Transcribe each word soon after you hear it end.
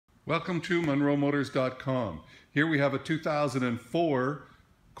Welcome to MunroMotors.com. Here we have a 2004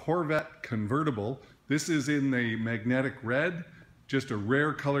 Corvette convertible. This is in the magnetic red, just a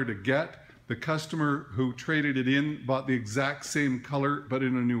rare color to get. The customer who traded it in bought the exact same color but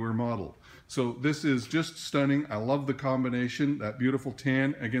in a newer model. So this is just stunning. I love the combination, that beautiful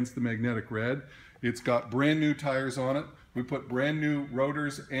tan against the magnetic red. It's got brand new tires on it. We put brand new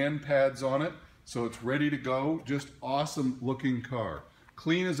rotors and pads on it, so it's ready to go. Just awesome looking car.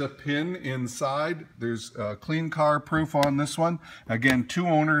 Clean as a pin inside. There's clean Carproof on this one. Again, two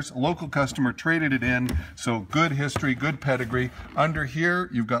owners, a local customer traded it in, so good history, good pedigree. Under here,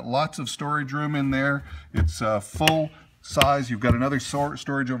 you've got lots of storage room in there. It's full size. You've got another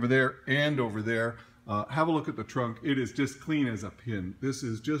storage over there and over there. Have a look at the trunk. It is just clean as a pin. This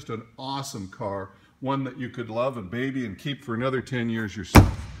is just an awesome car, one that you could love and baby and keep for another 10 years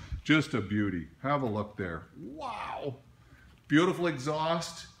yourself. Just a beauty. Have a look there. Wow. Beautiful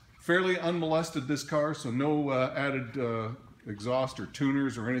exhaust, fairly unmolested this car, so no added exhaust or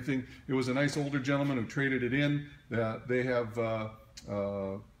tuners or anything. It was a nice older gentleman who traded it in. They have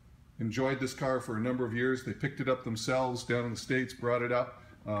enjoyed this car for a number of years. They picked it up themselves down in the States, brought it up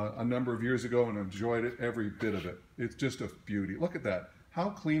a number of years ago and enjoyed it, every bit of it. It's just a beauty. Look at that.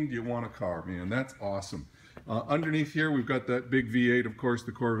 How clean do you want a car, man? That's awesome. Underneath here, we've got that big V8, of course,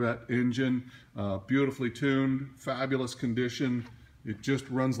 the Corvette engine, beautifully tuned, fabulous condition. It just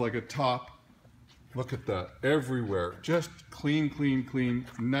runs like a top. Look at that, everywhere. Just clean, clean, clean,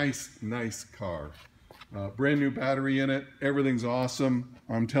 nice car. Brand new battery in it. Everything's awesome.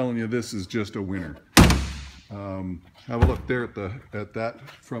 I'm telling you, this is just a winner. Have a look there at that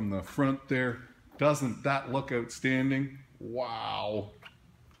from the front there. Doesn't that look outstanding? Wow.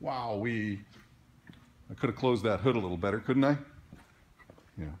 Wowee. I could have closed that hood a little better, couldn't I?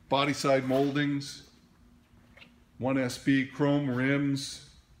 Yeah. Body side moldings, 1SB chrome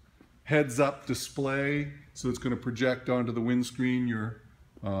rims, heads up display, so it's going to project onto the windscreen your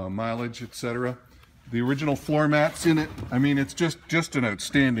mileage, etc. The original floor mats in it. I mean, it's just an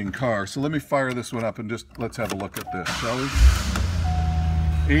outstanding car. So let me fire this one up and just let's have a look at this, shall we?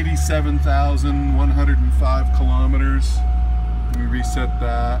 87,105 kilometers. Let me reset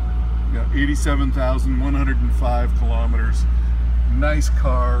that. Yeah, 87,105 kilometers. Nice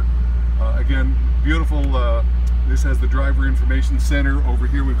car. Again, beautiful. This has the driver information center. Over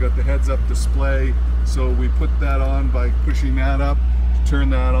here we've got the heads-up display. So we put that on by pushing that up, turn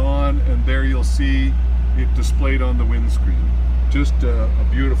that on, and there you'll see it displayed on the windscreen. Just a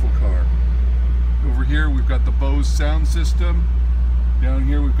beautiful car. Over here we've got the Bose sound system. Down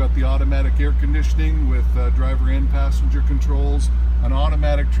here we've got the automatic air conditioning with driver and passenger controls, an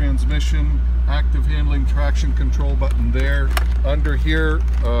automatic transmission, active handling traction control button there. Under here,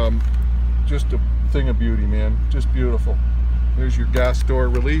 just a thing of beauty, man, just beautiful. There's your gas door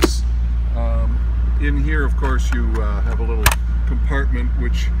release. In here, of course, you have a little compartment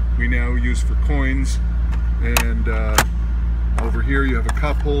which we now use for coins, and over here you have a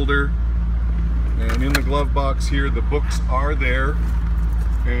cup holder, and in the glove box here the books are there.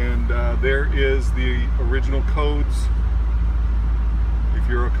 And there is the original codes, if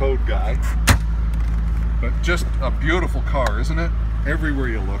you're a code guy. But just a beautiful car, isn't it? Everywhere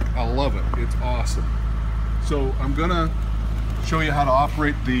you look, I love it. It's awesome. So I'm gonna show you how to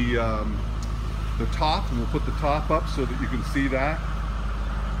operate the top, and we'll put the top up so that you can see that.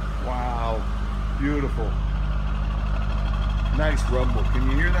 Wow, beautiful. Nice rumble. Can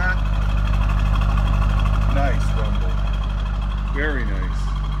you hear that? Nice rumble. Very nice.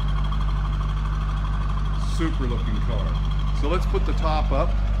 Super looking car. So let's put the top up.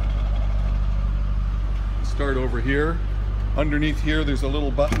 Start over here. Underneath here there's a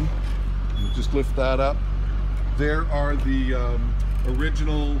little button. We'll just lift that up. There are the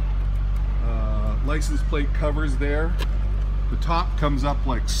original license plate covers there. The top comes up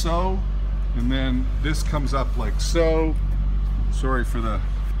like so, and then this comes up like so. Sorry for the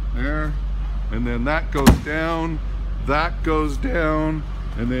there. And then that goes down. That goes down,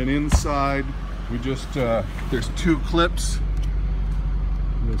 and then inside we just there's two clips.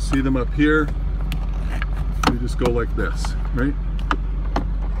 You'll see them up here. They just go like this, right?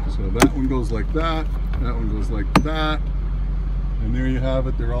 So that one goes like that, that one goes like that, and there you have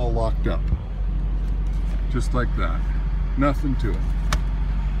it. They're all locked up, just like that. Nothing to it.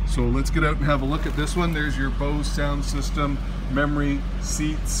 So let's get out and have a look at this one. There's your Bose sound system, memory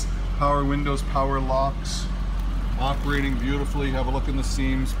seats, power windows, power locks. Operating beautifully. Have a look in the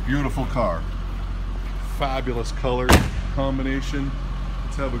seams. Beautiful car. Fabulous color combination.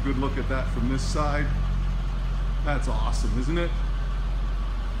 Let's have a good look at that from this side. That's awesome, isn't it?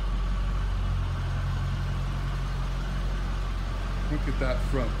 Look at that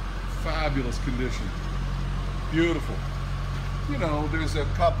front. fabulous condition. Beautiful. You know, there's a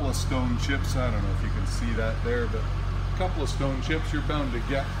couple of stone chips. I don't know if you can see that there, but a couple of stone chips you're bound to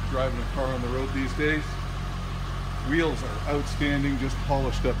get driving a car on the road these days. Wheels are outstanding, just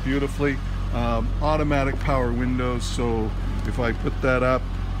polished up beautifully. Automatic power windows, so if I put that up,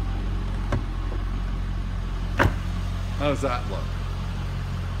 how does that look?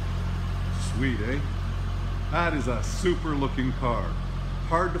 Sweet, eh? That is a super looking car.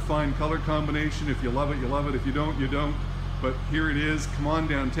 Hard to find color combination. If you love it, you love it. If you don't, you don't. But here it is. Come on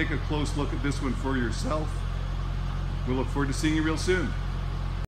down, take a close look at this one for yourself. We'll look forward to seeing you real soon.